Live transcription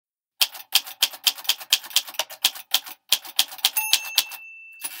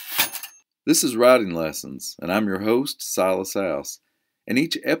This is Writing Lessons, and I'm your host, Silas House. In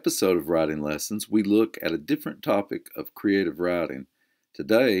each episode of Writing Lessons, we look at a different topic of creative writing.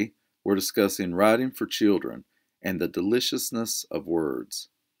 Today, we're discussing writing for children and the deliciousness of words.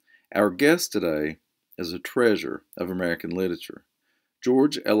 Our guest today is a treasure of American literature.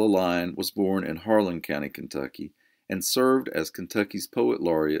 George Ella Lyon was born in Harlan County, Kentucky, and served as Kentucky's Poet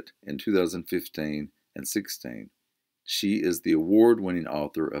Laureate in 2015 and 16. She is the award-winning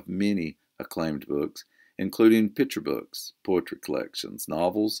author of many acclaimed books, including picture books, poetry collections,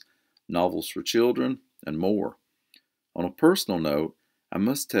 novels, novels for children, and more. On a personal note, I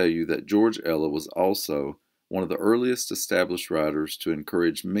must tell you that George Ella was also one of the earliest established writers to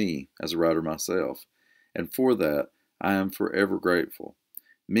encourage me as a writer myself, and for that I am forever grateful.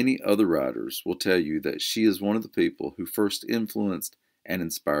 Many other writers will tell you that she is one of the people who first influenced and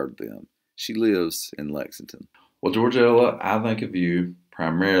inspired them. She lives in Lexington. Well, George Ella, I think of you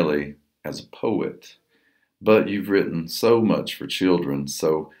primarily as a poet, but you've written so much for children.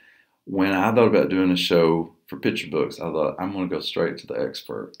 So when I thought about doing a show for picture books, I thought I'm going to go straight to the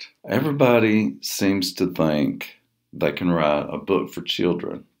expert. Everybody seems to think they can write a book for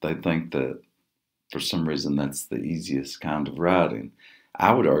children. They think that for some reason that's the easiest kind of writing.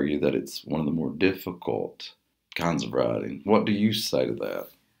 I would argue that it's one of the more difficult kinds of writing. What do you say to that?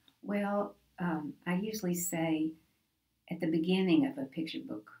 Well, I usually say at the beginning of a picture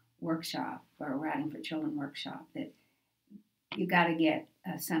book workshop or a writing for children workshop that you got to get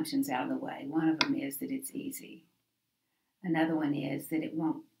assumptions out of the way. One of them is that it's easy. Another one is that it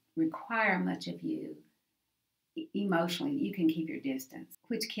won't require much of you emotionally. You can keep your distance,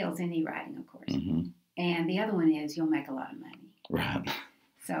 which kills any writing, of course. Mm-hmm. And the other one is you'll make a lot of money. Right.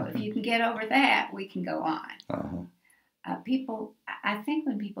 So if you can get over that, we can go on. Uh-huh. I think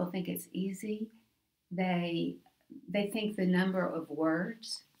when people think it's easy, they think the number of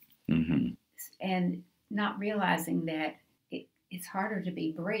words, Mm-hmm. and not realizing that it's harder to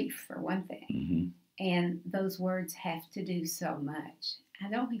be brief, for one thing. Mm-hmm. And those words have to do so much. I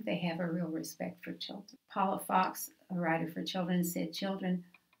don't think they have a real respect for children. Paula Fox, a writer for children, said children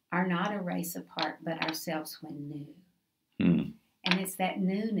are not a race apart, but ourselves when new. Mm-hmm. And it's that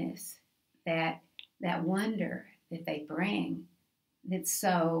newness, that wonder that they bring that's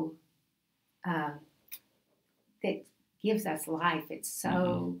so, that gives us life. It's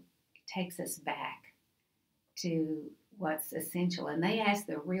so, it takes us back to what's essential. And they ask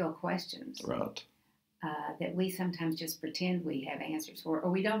the real questions. Right. That we sometimes just pretend we have answers for,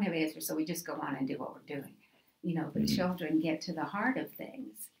 or we don't have answers, so we just go on and do what we're doing. But children get to the heart of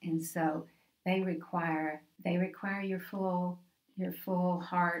things. And so they require your full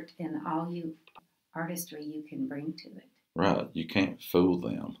heart and all artistry you can bring to it. Right. You can't fool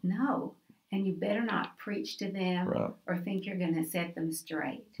them. No. And you better not preach to them, Right. or think you're going to set them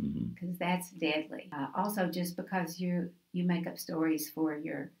straight, because that's deadly. Also, just because you make up stories for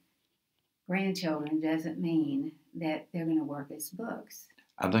your grandchildren doesn't mean that they're going to work as books.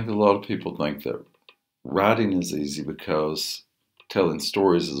 I think a lot of people think that writing is easy because telling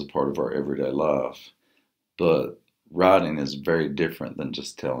stories is a part of our everyday life. But writing is very different than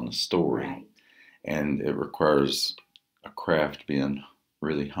just telling a story. Right. And it requires a craft being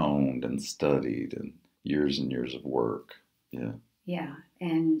really honed and studied and years of work. Yeah. Yeah,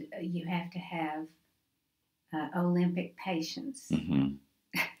 and you have to have Olympic patience. Mm-hmm.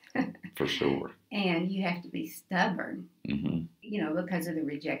 For sure. And you have to be stubborn, because of the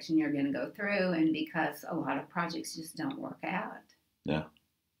rejection you're going to go through, and because a lot of projects just don't work out. Yeah.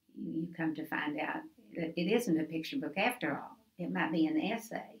 You come to find out that it isn't a picture book after all. It might be an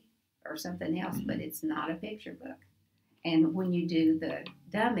essay or something else, but it's not a picture book. And when you do the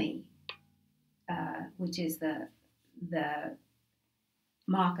dummy, which is the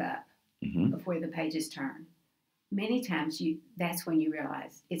mock-up of where the pages turn, many times that's when you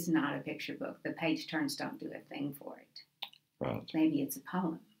realize it's not a picture book. The page turns don't do a thing for it. Right. Maybe it's a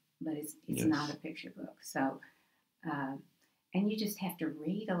poem, but it's Yes. not a picture book. So, and you just have to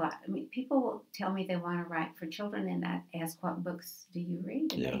read a lot. I mean, people will tell me they want to write for children, and I ask, what books do you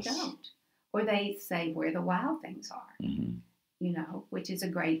read? And Yes. they don't. Or they say Where the Wild Things Are, which is a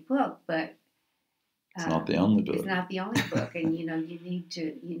great book, but it's not the only book. It's not the only book, and you need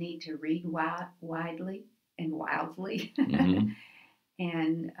to read widely and wildly, and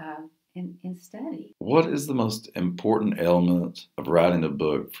study. What is the most important element of writing a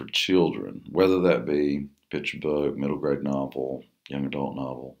book for children, whether that be picture book, middle grade novel, young adult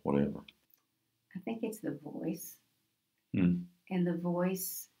novel, whatever? I think it's the voice. And the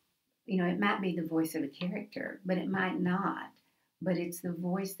voice, it might be the voice of a character, but it might not. But it's the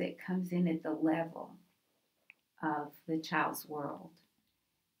voice that comes in at the level of the child's world.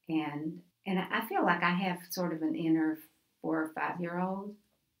 And And I feel like I have sort of an inner 4 or 5 year old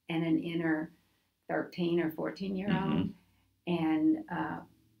and an inner 13 or 14-year old, and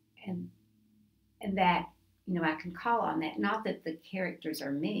and and that, I can call on that. Not that the characters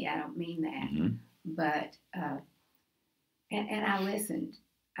are me. I don't mean that, but and I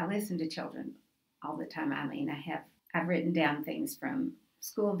listened to children all the time. I mean, I've written down things from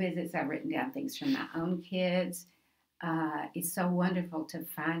school visits. I've written down things from my own kids. It's so wonderful to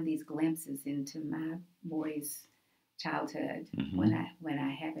find these glimpses into my boys' childhood when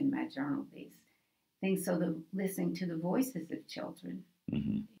I have in my journal these things. So listening to the voices of children.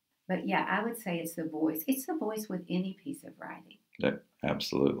 But yeah, I would say it's the voice. It's the voice with any piece of writing. Yeah,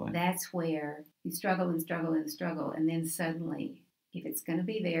 absolutely. That's where you struggle and struggle and struggle, and then suddenly, if it's going to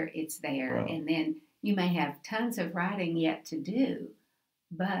be there, it's there. Right. And then you may have tons of writing yet to do,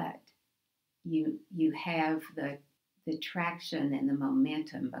 but you have the traction and the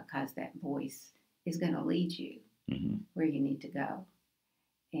momentum because that voice is going to lead you where you need to go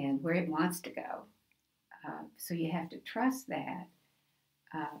and where it wants to go. So you have to trust that.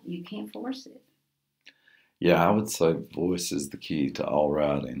 You can't force it. Yeah, I would say voice is the key to all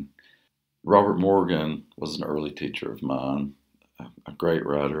writing. Robert Morgan was an early teacher of mine, a great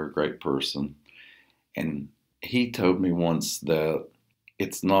writer, a great person. And he told me once that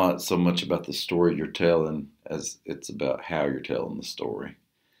it's not so much about the story you're telling as it's about how you're telling the story.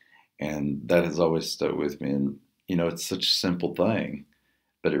 And that has always stuck with me. And, it's such a simple thing,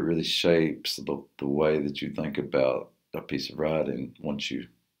 but it really shapes the way that you think about a piece of writing once you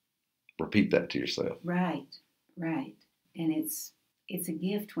repeat that to yourself. Right. And it's a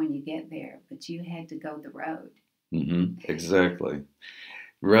gift when you get there, but you had to go the road. Exactly.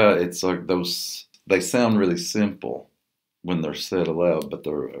 Right. It's like they sound really simple when they're said aloud, but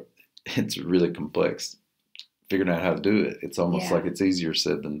it's really complex. Figuring out how to do it. It's almost like it's easier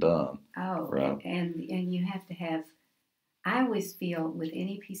said than done. Oh, right. And you have to have, I always feel with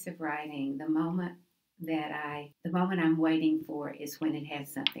any piece of writing, the moment I'm waiting for is when it has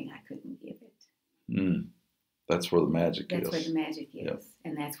something I couldn't give it. That's where the magic is. That's where the magic is. Yep.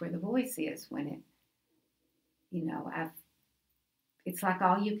 And that's where the voice is when it, it's like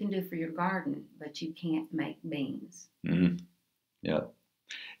all you can do for your garden, but you can't make beans. Yeah.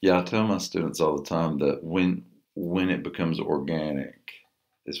 Yeah, I tell my students all the time that when it becomes organic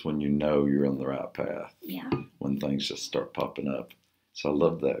is when you know you're on the right path. Yeah. When things just start popping up. So I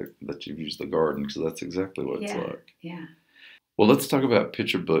love that you've used the garden because that's exactly what it's like. Yeah. Well, let's talk about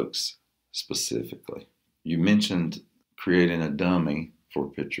picture books specifically. You mentioned creating a dummy for a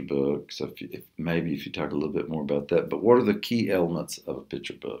picture book. So if you talk a little bit more about that, but what are the key elements of a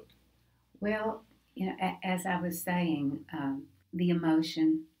picture book? Well, as I was saying, the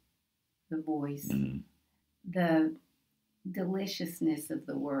emotion, the voice, the deliciousness of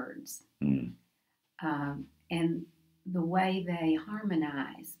the words, and the way they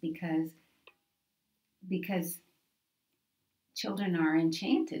harmonize, because children are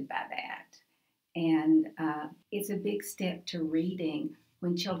enchanted by that. And it's a big step to reading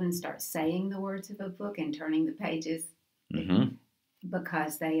when children start saying the words of a book and turning the pages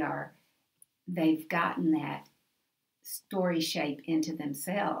because they've gotten that story shape into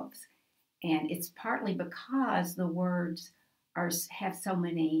themselves. And it's partly because the words have so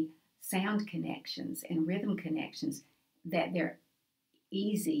many sound connections and rhythm connections that they're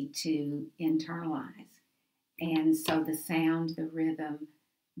easy to internalize. And so the sound, the rhythm,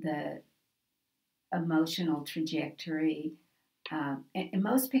 the emotional trajectory, and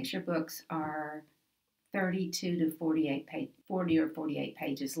most picture books are 32 to 40 or 48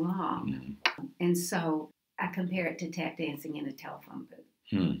 pages long. And so I compare it to tap dancing in a telephone booth.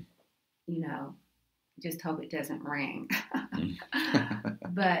 Just hope it doesn't ring.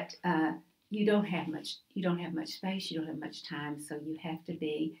 But you don't have much space, you don't have much time, so you have to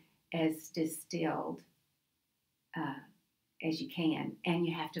be as distilled as you can, and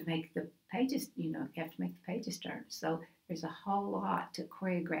you have to make the pages, turn. So there's a whole lot to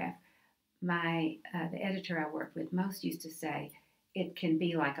choreograph. The editor I worked with most used to say it can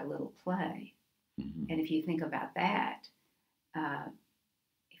be like a little play. And if you think about that,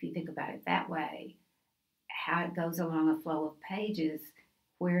 it that way, how it goes along a flow of pages,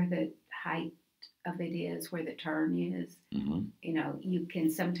 where the height of it is, where the turn is, you can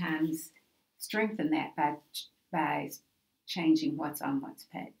sometimes strengthen that by changing what is on what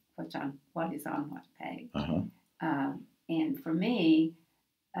page. And for me,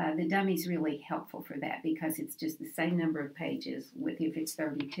 the dummy's really helpful for that because it's just the same number of pages. If it's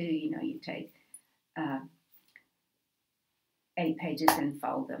 32, you take 8 pages and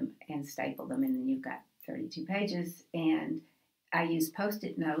fold them and staple them, and then you've got 32 pages. And I use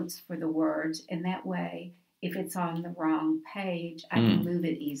Post-it notes for the words, and that way, if it's on the wrong page, I can move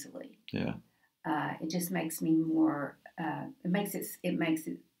it easily. Yeah. It just makes me more.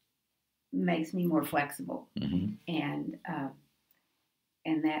 Makes me more flexible, and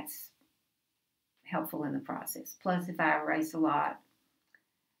that's helpful in the process. Plus, if I erase a lot,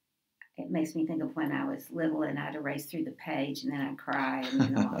 it makes me think of when I was little and I'd erase through the page and then I'd cry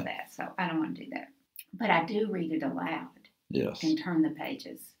and all of that. So I don't want to do that. But I do read it aloud. Yes. And turn the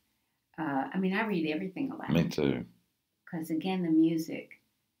pages. I read everything aloud. Me too. Because again, the music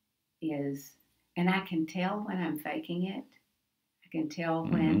is, and I can tell when I'm faking it. I can tell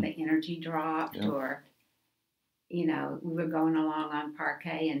when the energy dropped, or, we were going along on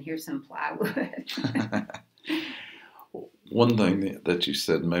parquet and here's some plywood. One thing that you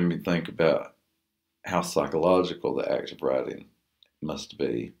said made me think about how psychological the act of writing must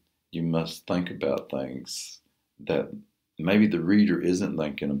be. You must think about things that maybe the reader isn't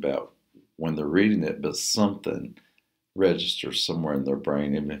thinking about when they're reading it, but something registers somewhere in their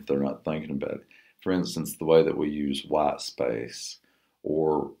brain, even if they're not thinking about it. For instance, the way that we use white space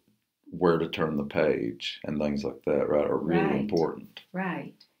or where to turn the page and things like that, right, are really important.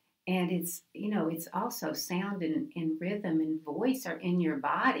 Right. And it's, it's also sound and rhythm and voice are in your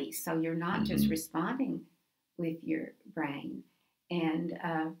body. So you're not just responding with your brain. And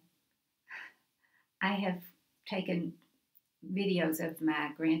I have taken videos of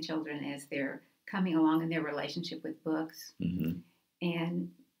my grandchildren as they're coming along in their relationship with books.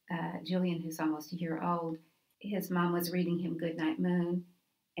 And Julian, who's almost a year old, his mom was reading him Goodnight Moon,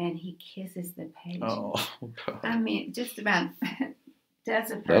 and he kisses the page. Oh, God. Just about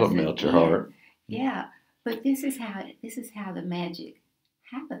does a person. That'll melt your heart. Yeah, but this is how the magic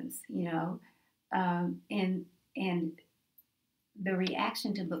happens, and the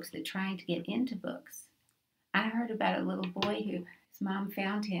reaction to books, the trying to get into books. I heard about a little boy who his mom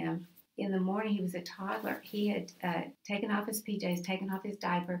found him in the morning. He was a toddler. He had taken off his PJs, taken off his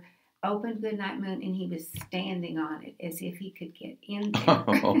diaper, opened Goodnight Moon, and he was standing on it as if he could get in there.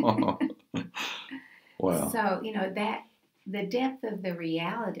 Wow. So, that the depth of the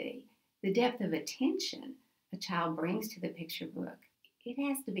reality, the depth of attention a child brings to the picture book, it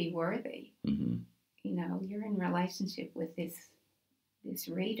has to be worthy. You're in relationship with this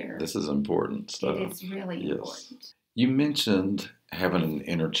reader. This is important stuff. It is really important. You mentioned having an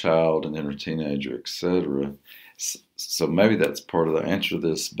inner child, an inner teenager, etc. So maybe that's part of the answer to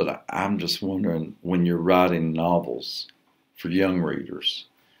this, but I'm just wondering, when you're writing novels for young readers,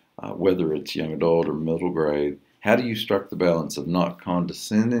 whether it's young adult or middle grade, how do you strike the balance of not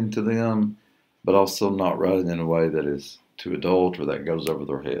condescending to them, but also not writing in a way that is too adult or that goes over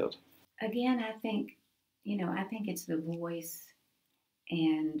their head? Again, I think it's the voice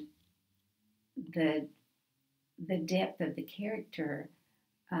and the depth of the character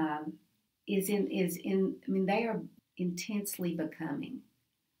is in. They are intensely becoming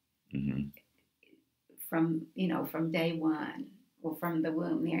from day one or from the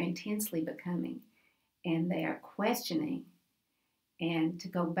womb. They're intensely becoming, and they are questioning. And to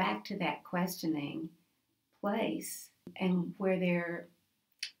go back to that questioning place and where they're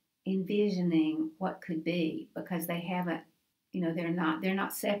envisioning what could be, because they haven't. They're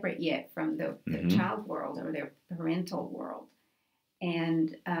not separate yet from their child world or their parental world.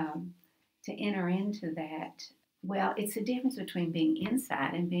 And to enter into that, well, it's the difference between being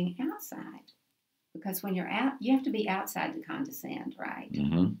inside and being outside. Because when you're out, you have to be outside to condescend, right?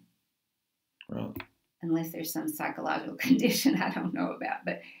 Right. Unless there's some psychological condition I don't know about.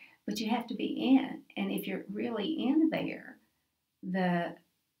 But you have to be in. And if you're really in there, the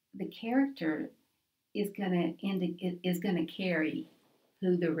character is going to carry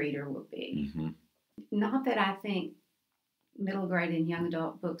who the reader will be. Not that I think middle grade and young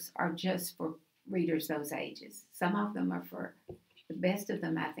adult books are just for readers those ages. Some of them are for, the best of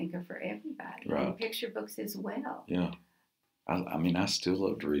them I think are for everybody. Right. And picture books as well. Yeah. I still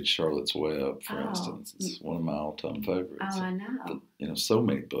love to read Charlotte's Web, for instance. It's one of my all-time favorites. Oh, I know. But, so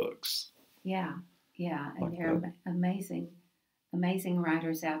many books. Yeah. And like they're that. amazing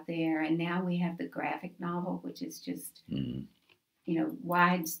writers out there, and now we have the graphic novel, which is just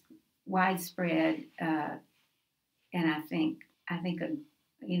widespread, and I think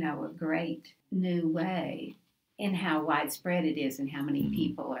a great new way in how widespread it is and how many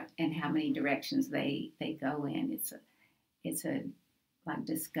people and how many directions they go in. It's like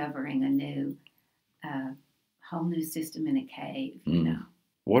discovering a new whole new system in a cave.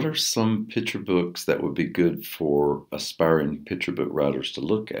 What are some picture books that would be good for aspiring picture book writers to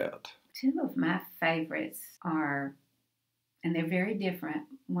look at? Two of my favorites are, and they're very different.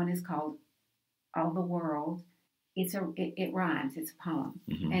 One is called All the World, it rhymes. It's a poem,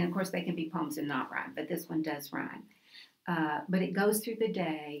 and of course they can be poems and not rhyme, but this one does rhyme. But it goes through the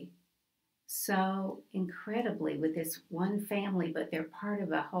day so incredibly with this one family, but they're part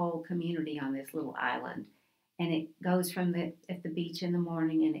of a whole community on this little island. And it goes from at the beach in the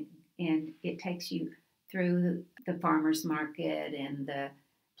morning, and it takes you through the farmer's market and the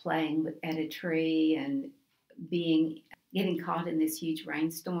playing at a tree and getting caught in this huge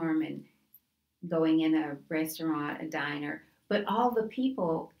rainstorm and going in a restaurant, a diner. But all the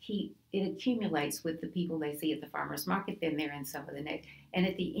people it accumulates with the people they see at the farmer's market. Then they're in some of the next, and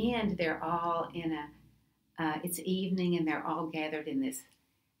at the end they're all in it's evening, and they're all gathered in this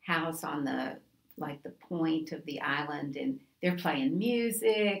house on the point of the island, and they're playing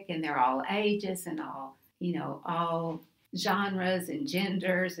music, and they're all ages and all genres and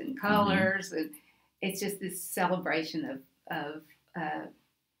genders and colors, and it's just this celebration of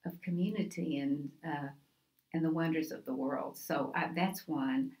community and the wonders of the world. So that's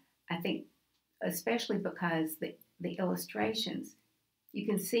one. I think, especially because the illustrations, you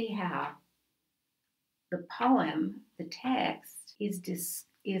can see how the poem, the text,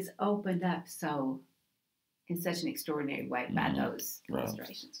 is opened up in such an extraordinary way by those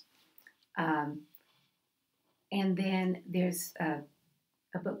illustrations. And then there's a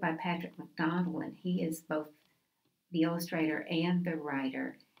book by Patrick McDonald, and he is both the illustrator and the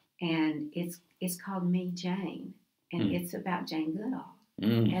writer, and it's called Me, Jane, and it's about Jane Goodall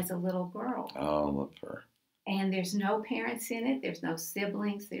as a little girl. Oh, I love her. And there's no parents in it. There's no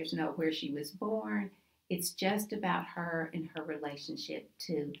siblings. There's no where she was born. It's just about her and her relationship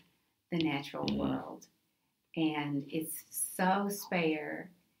to the natural world. And it's so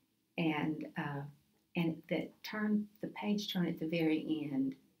spare, and the page turn at the very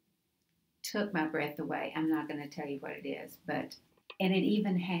end took my breath away. I'm not going to tell you what it is, and it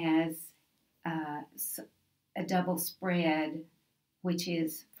even has a double spread, which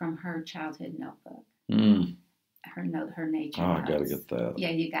is from her childhood notebook. Her nature. Oh, I got to get that. Yeah,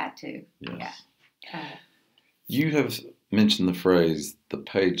 you got to. Yes. Yeah. You have mentioned the phrase "the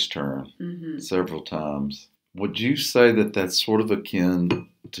page turn" several times. Would you say that that's sort of akin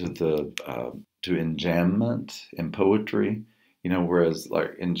to to enjambment in poetry? Whereas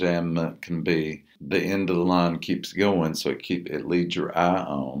like enjambment can be the end of the line keeps going, so it leads your eye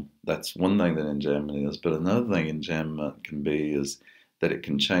on. That's one thing that enjambment is. But another thing enjambment can be is that it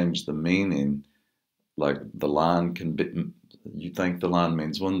can change the meaning. Like the line can be, you think the line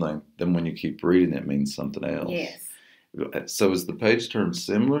means one thing, then when you keep reading it means something else. Yes. So is the page turn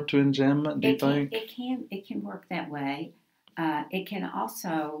similar to enjambment, do you think? It can work that way. It can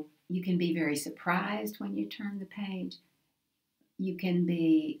also, you can be very surprised when you turn the page. It can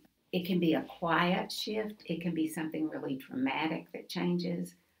be a quiet shift. It can be something really dramatic that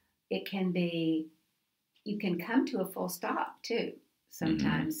changes. You can come to a full stop too,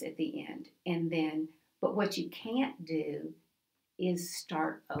 sometimes at the end. But what you can't do is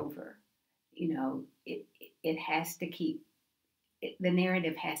start over. It has to keep, the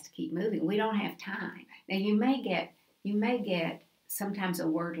narrative has to keep moving. We don't have time. Now you may get sometimes a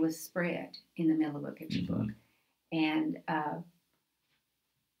wordless spread in the middle of a picture book. And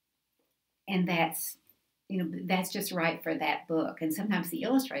that's just right for that book. And sometimes the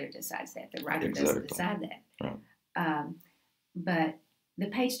illustrator decides that. The writer doesn't decide that. Right. But the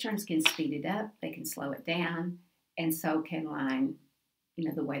page turns can speed it up. They can slow it down. And so can line,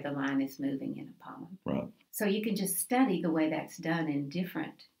 the way the line is moving in a poem. Right. So you can just study the way that's done in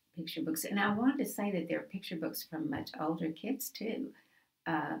different picture books. And I wanted to say that there are picture books from much older kids, too.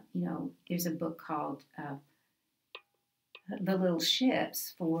 There's a book called The Little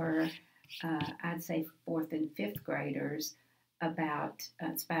Ships for... I'd say 4th and 5th graders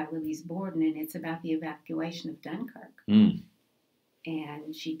it's by Louise Borden, and it's about the evacuation of Dunkirk.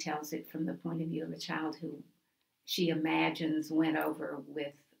 And she tells it from the point of view of a child who she imagines went over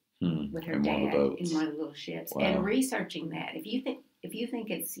with her dad in one of the little ships. Wow. And researching that, if you think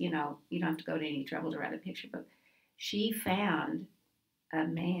it's, you don't have to go to any trouble to write a picture book. She found a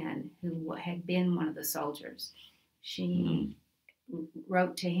man who had been one of the soldiers. She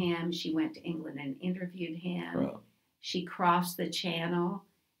wrote to him. She went to England and interviewed him. Right. She crossed the channel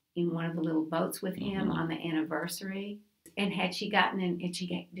in one of the little boats with him on the anniversary. And had she gotten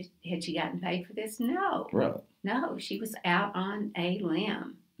paid for this? No. Right. No, she was out on a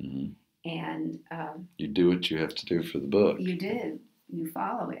limb. And you do what you have to do for the book. You do. You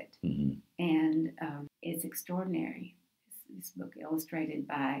follow it. And it's extraordinary. This book illustrated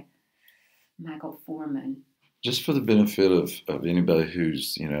by Michael Foreman. Just for the benefit of anybody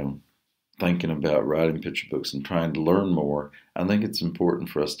who's, thinking about writing picture books and trying to learn more, I think it's important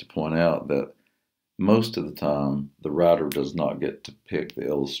for us to point out that most of the time, the writer does not get to pick the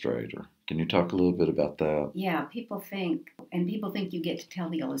illustrator. Can you talk a little bit about that? Yeah, people think you get to tell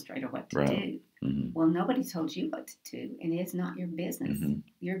the illustrator what to do. Mm-hmm. Well, nobody told you what to do, and it's not your business. Mm-hmm.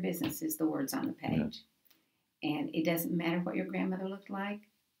 Your business is the words on the page. Yeah. And it doesn't matter what your grandmother looked like.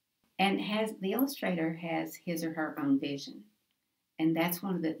 And the illustrator has his or her own vision. And that's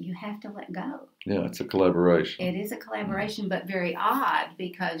you have to let go. Yeah, it's a collaboration. It is a collaboration, but very odd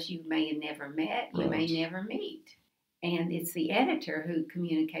because you may have never met, you may never meet. And it's the editor who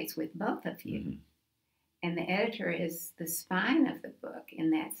communicates with both of you. Mm-hmm. And the editor is the spine of the book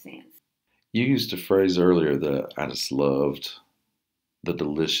in that sense. You used a phrase earlier that I just loved, the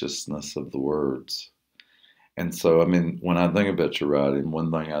deliciousness of the words. And so, I mean, when I think about your writing,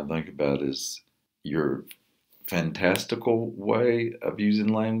 one thing I think about is your fantastical way of using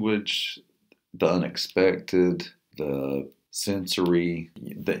language, the unexpected, the sensory,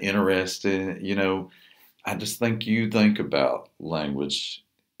 the interesting. You know, I just think you think about language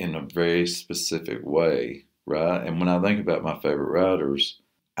in a very specific way, right? And when I think about my favorite writers,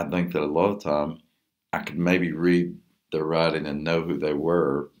 I think that a lot of the time I could maybe read their writing and know who they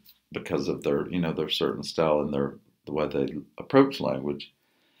were because of their, their certain style and the way they approach language.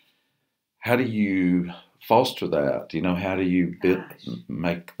 How do you foster that? How do you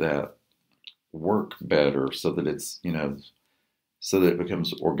make that work better so that it's, so that it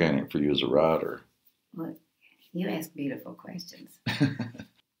becomes organic for you as a writer? Well, you ask beautiful questions.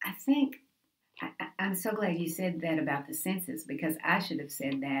 I think I'm so glad you said that about the senses, because I should have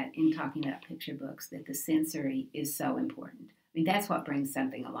said that in talking about picture books, that the sensory is so important. I mean, that's what brings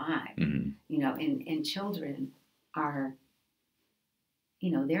something alive. Mm-hmm. And children are,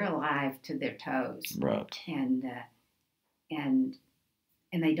 they're alive to their toes. Right. And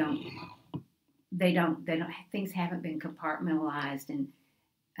they don't, things haven't been compartmentalized. And,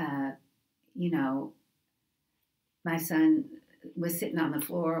 my son was sitting on the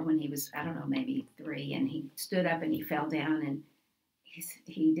floor when he was, I don't know, maybe 3, and he stood up and he fell down and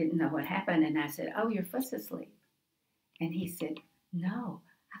he didn't know what happened. And I said, "Oh, your foot's asleep." And he said, "No,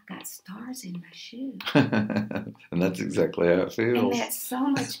 I've got stars in my shoe." And that's exactly how it feels. And that's so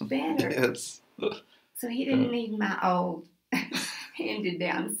much better. Yes. So he didn't need my old handed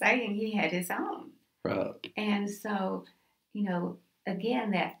down saying, he had his own. Right. And so,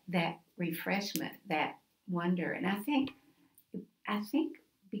 again, that refreshment, that wonder. And I think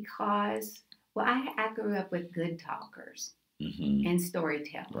because, I grew up with good talkers. Mm-hmm. And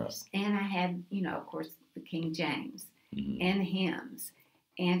storytellers. Right. And I had, of course, the King James. Mm-hmm. And hymns.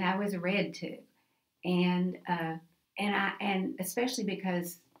 And I was read to. And especially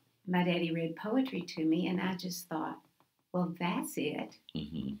because my daddy read poetry to me, and I just thought, well, that's it.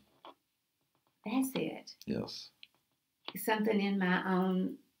 Mm-hmm. That's it. Yes. Something in my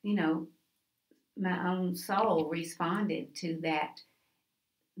own, my own soul responded to that,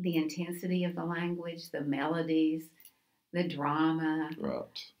 the intensity of the language, the melodies, the drama.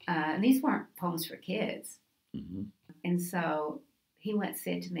 Right. And these weren't poems for kids. Mm-hmm. And so he once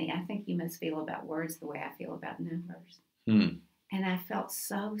said to me, "I think you must feel about words the way I feel about numbers." Mm. And I felt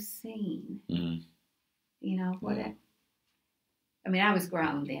so seen. Mm. I was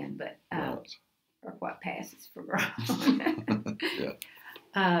grown then, but right. Or what passes for grown.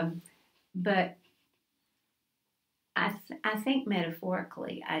 Yeah. But I think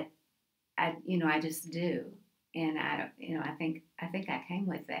metaphorically, I just do, and I think I came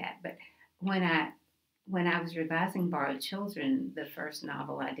with that. But when I was revising Borrowed Children, the first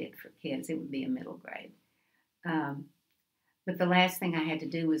novel I did for kids, it would be a middle grade. But the last thing I had to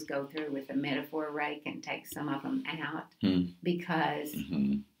do was go through with a metaphor rake and take some of them out because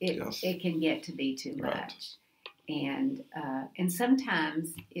mm-hmm. it can get to be too much. And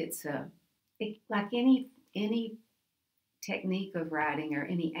sometimes it's like any technique of writing or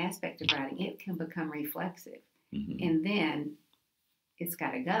any aspect of writing, it can become reflexive. Mm-hmm. And then it's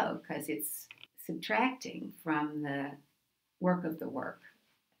got to go because it's subtracting from the work of the work.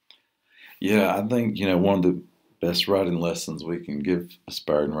 Yeah, I think, one of the best writing lessons we can give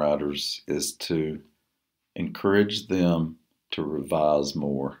aspiring writers is to encourage them to revise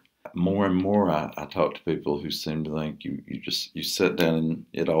more. More and more, I talk to people who seem to think you sit down and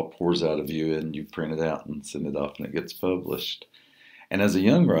it all pours out of you and you print it out and send it off and it gets published. And as a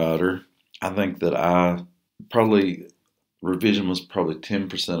young writer, I think that revision was probably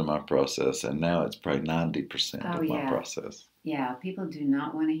 10% of my process, and now it's probably 90% of my process. Yeah, people do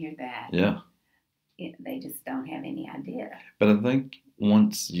not want to hear that. Yeah. They just don't have any idea. But I think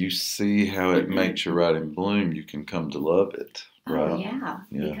once you see how it makes your writing bloom, you can come to love it. Right? Oh, yeah.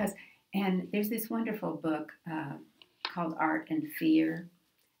 Because, and there's this wonderful book called Art and Fear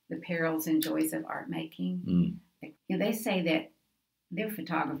The Perils and Joys of Art Making. They say that they're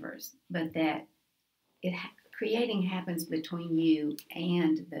photographers, but that creating happens between you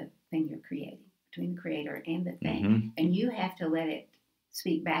and the thing you're creating, between the creator and the thing. And you have to let it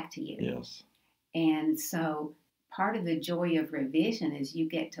speak back to you. Yes. And so part of the joy of revision is you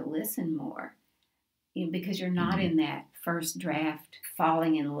get to listen more, because you're not in that first draft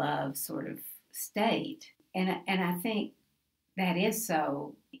falling in love sort of state. And I think that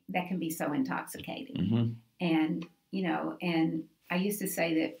can be so intoxicating. And, and I used to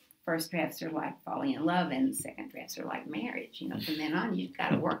say that first drafts are like falling in love and second drafts are like marriage. From then on, you've got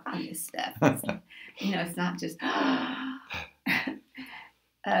to work on this stuff. It's not just,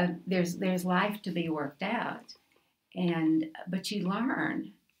 there's life to be worked out. But you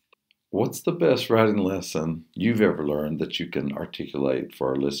learn. What's the best writing lesson you've ever learned that you can articulate for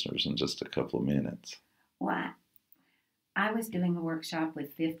our listeners in just a couple of minutes? Well, I was doing a workshop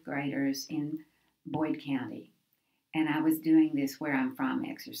with fifth graders in Boyd County, and I was doing this Where I'm From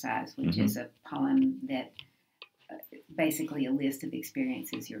exercise, which is a poem that basically a list of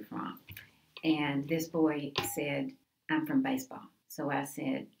experiences you're from. And this boy said, I'm from baseball. So I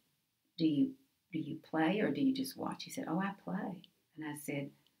said, do you play or do you just watch? He said, oh, I play. And I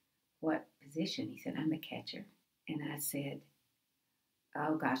said, what position? He said, I'm the catcher. And I said,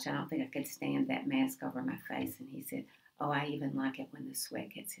 oh gosh, I don't think I could stand that mask over my face. And he said, oh, I even like it when the sweat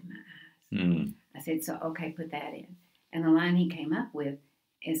gets in my eyes. I said, so okay, put that in. And the line he came up with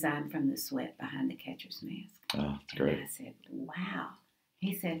is, I'm from the sweat behind the catcher's mask. Oh, that's great. And I said, wow.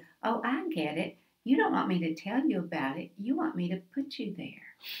 He said, oh, I get it. You don't want me to tell you about it. You want me to put you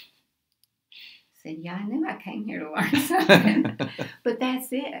there. I said, yeah, I knew I came here to learn something. But that's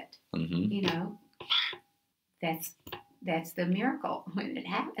it. That's the miracle when it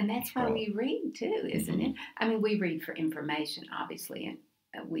happens. And that's why we read too, isn't it? I mean, we read for information, obviously,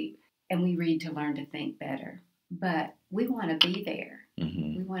 and we read to learn to think better. But we want to be there.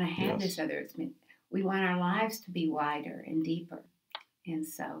 We want to have this other. We want our lives to be wider and deeper. And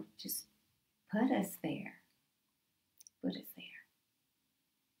so just put us there. Put us there.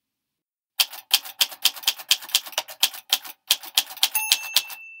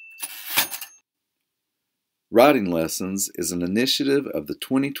 Writing Lessons is an initiative of the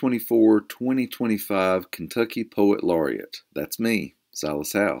 2024-2025 Kentucky Poet Laureate. That's me,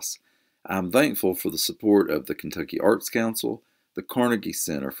 Silas House. I'm thankful for the support of the Kentucky Arts Council, the Carnegie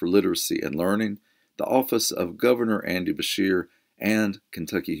Center for Literacy and Learning, the Office of Governor Andy Beshear, and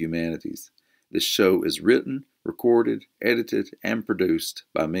Kentucky Humanities. This show is written, recorded, edited, and produced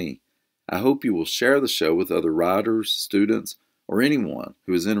by me. I hope you will share the show with other writers, students, or anyone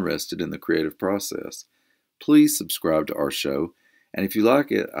who is interested in the creative process. Please subscribe to our show, and if you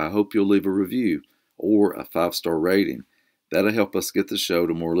like it, I hope you'll leave a review or a 5-star rating. That'll help us get the show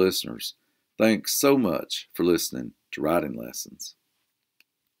to more listeners. Thanks so much for listening to Writing Lessons.